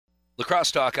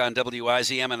Lacrosse Talk on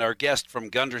WIZM, and our guest from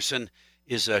Gunderson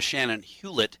is Shannon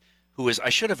Hewlit, who is, I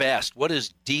should have asked, what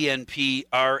is DNP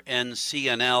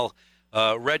RNCNL,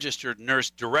 registered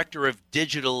nurse, director of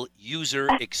digital user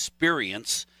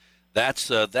experience. That's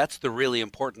the really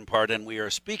important part, and we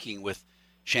are speaking with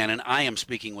Shannon. I am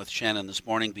speaking with Shannon this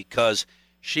morning because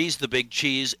she's the big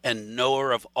cheese and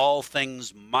knower of all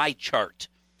things My Chart.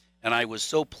 And I was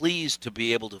so pleased to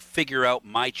be able to figure out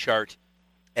My Chart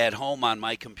at home on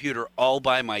my computer all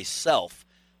by myself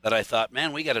that I thought,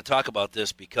 man, we got to talk about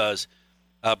this because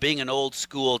being an old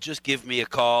school, just give me a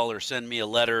call or send me a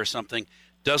letter or something,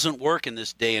 doesn't work in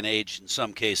this day and age in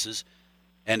some cases.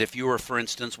 And if you were, for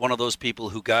instance, one of those people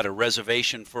who got a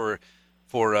reservation for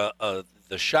the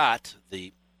shot,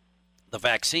 the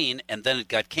vaccine, and then it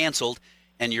got canceled,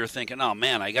 and you're thinking, oh,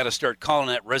 man, I got to start calling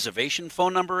that reservation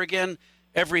phone number again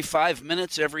every 5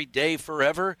 minutes, every day,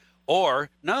 forever. Or,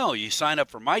 no, you sign up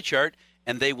for My Chart,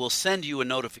 and they will send you a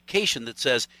notification that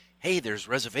says, hey, there's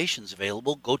reservations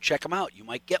available. Go check them out. You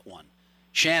might get one.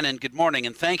 Shannon, good morning,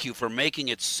 and thank you for making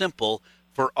it simple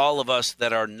for all of us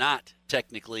that are not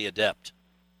technically adept.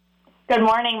 Good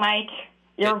morning, Mike.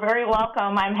 You're very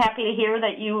welcome. I'm happy to hear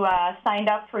that you signed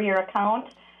up for your account.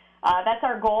 That's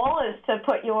our goal, is to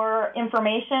put your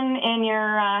information in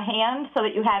your hand so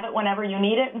that you have it whenever you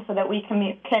need it and so that we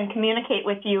can communicate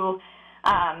with you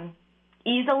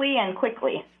easily and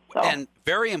quickly. So. And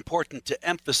very important to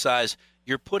emphasize,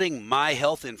 you're putting my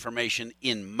health information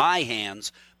in my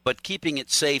hands, but keeping it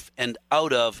safe and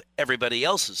out of everybody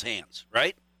else's hands,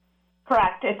 right?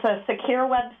 Correct. It's a secure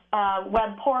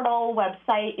web portal,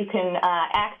 website. You can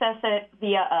access it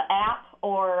via an app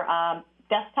or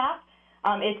desktop.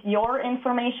 It's your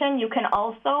information. You can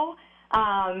also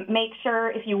make sure,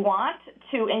 if you want,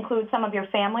 to include some of your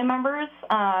family members.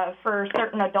 For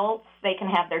certain adults, they can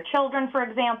have their children, for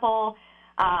example.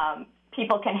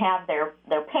 People can have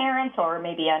their parents or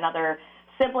maybe another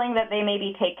sibling that they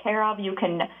maybe take care of. You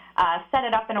can set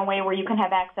it up in a way where you can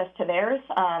have access to theirs.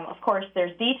 Of course,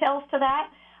 there's details to that,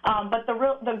 but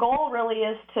the goal really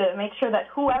is to make sure that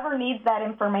whoever needs that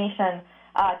information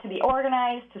to be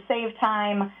organized, to save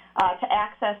time, to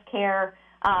access care,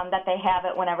 that they have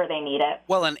it whenever they need it.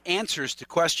 Well, and answers to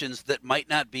questions that might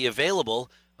not be available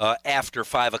after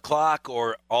 5 o'clock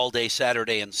or all day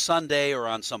Saturday and Sunday or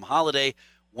on some holiday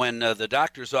when the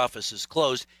doctor's office is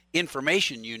closed.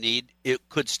 Information you need, it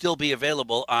could still be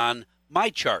available on My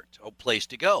Chart, a place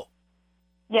to go.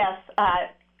 Yes,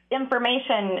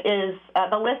 information is,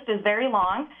 the list is very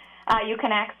long. You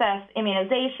can access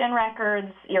immunization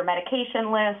records, your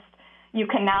medication list. You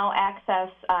can now access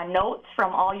notes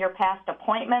from all your past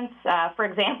appointments. For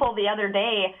example, the other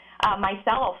day,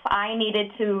 myself, I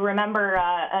needed to remember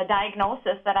a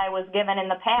diagnosis that I was given in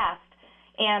the past.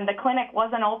 And the clinic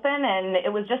wasn't open, and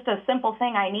it was just a simple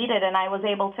thing I needed, and I was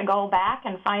able to go back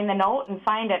and find the note and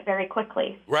find it very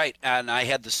quickly. Right, and I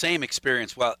had the same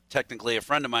experience. Well, technically, a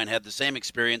friend of mine had the same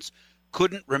experience,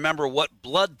 couldn't remember what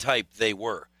blood type they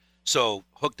were. So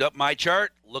hooked up My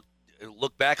Chart,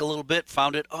 looked back a little bit,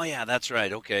 found it. Oh, yeah, that's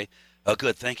right. Okay. Oh,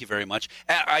 good. Thank you very much.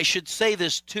 I should say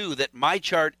this, too, that My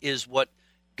Chart is what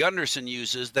Gunderson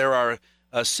uses. There are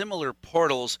similar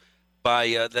portals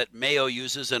that Mayo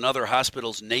uses and other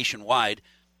hospitals nationwide.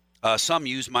 Some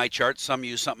use My Chart, some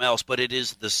use something else, but it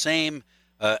is the same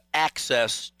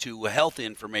access to health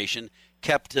information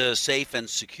kept safe and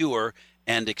secure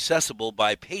and accessible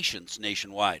by patients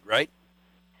nationwide, right?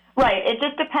 Right. It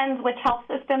just depends which health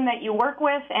system that you work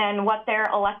with and what their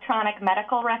electronic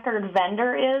medical record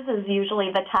vendor is usually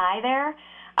the tie there.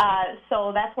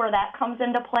 So that's where that comes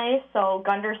into play. So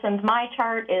Gunderson's My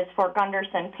Chart is for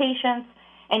Gunderson patients,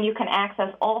 and you can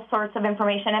access all sorts of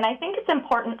information. And I think it's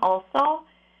important also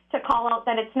to call out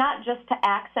that it's not just to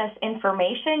access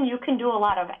information. You can do a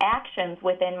lot of actions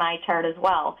within My Chart as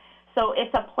well. So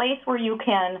it's a place where you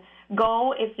can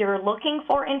go if you're looking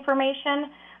for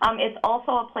information. It's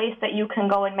also a place that you can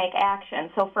go and make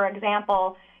action. So, for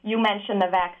example, you mentioned the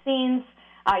vaccines.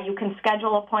 You can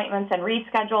schedule appointments and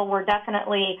reschedule. We're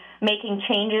definitely making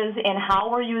changes in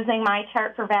how we're using My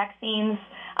Chart for vaccines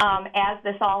as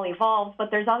this all evolves.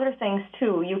 But there's other things,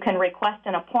 too. You can request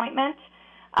an appointment.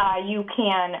 You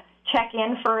can check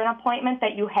in for an appointment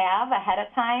that you have ahead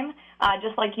of time,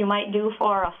 just like you might do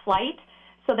for a flight,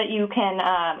 so that you can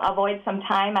avoid some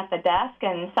time at the desk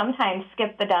and sometimes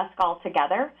skip the desk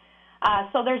altogether.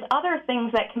 So there's other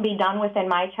things that can be done within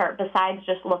My Chart besides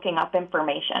just looking up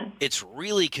information. It's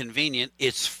really convenient.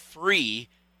 It's free,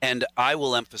 and I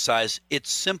will emphasize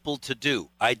it's simple to do.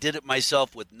 I did it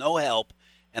myself with no help,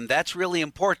 and that's really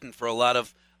important for a lot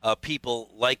of people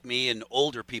like me and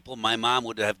older people. My mom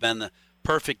would have been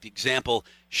perfect example.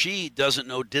 She doesn't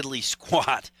know diddly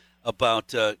squat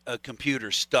about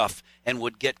computer stuff and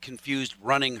would get confused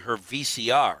running her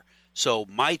VCR. So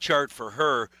my chart for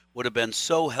her would have been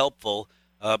so helpful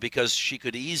because she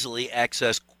could easily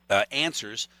access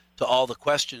answers to all the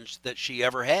questions that she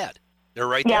ever had. They're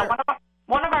right there.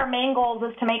 One of our main goals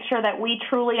is to make sure that we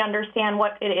truly understand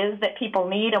what it is that people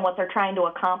need and what they're trying to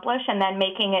accomplish, and then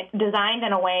making it designed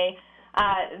in a way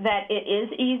that it is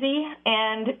easy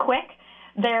and quick.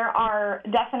 There are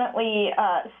definitely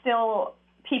still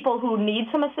people who need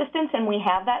some assistance, and we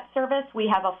have that service. We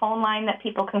have a phone line that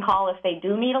people can call if they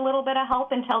do need a little bit of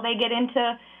help until they get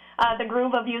into the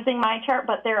groove of using MyChart,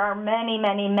 but there are many,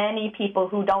 many, many people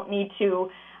who don't need to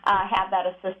have that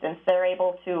assistance. They're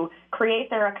able to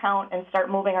create their account and start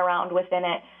moving around within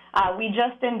it. We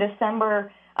just in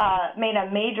December made a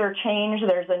major change.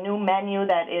 There's a new menu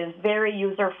that is very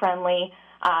user-friendly,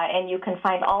 and you can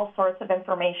find all sorts of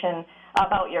information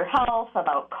about your health,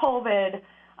 about COVID,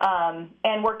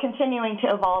 and we're continuing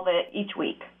to evolve it each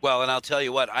week. Well, and I'll tell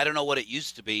you what, I don't know what it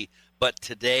used to be, but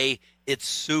today it's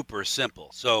super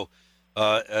simple. So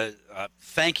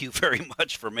thank you very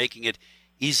much for making it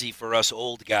easy for us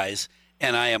old guys.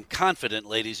 And I am confident,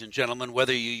 ladies and gentlemen,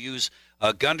 whether you use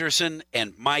Gunderson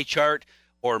and MyChart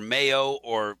or Mayo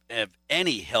or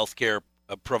any healthcare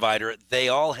provider, they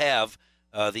all have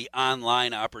the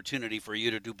online opportunity for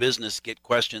you to do business, get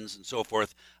questions and so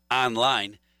forth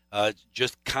online.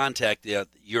 Just contact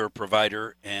your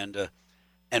provider and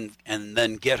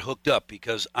then get hooked up,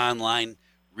 because online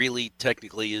really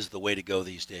technically is the way to go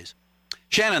these days.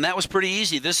 Shannon, that was pretty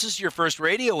easy. This is your first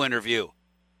radio interview.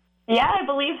 Yeah, I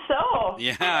believe so.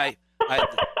 Yeah,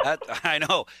 I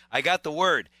know. I got the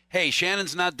word. Hey,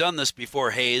 Shannon's not done this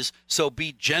before, Hayes, so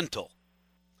be gentle.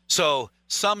 So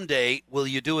someday, will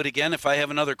you do it again if I have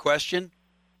another question?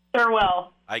 Sure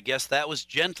will. I guess that was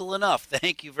gentle enough.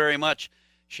 Thank you very much,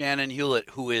 Shannon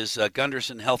Hewlit, who is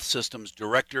Gunderson Health Systems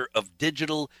Director of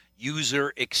Digital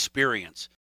User Experience.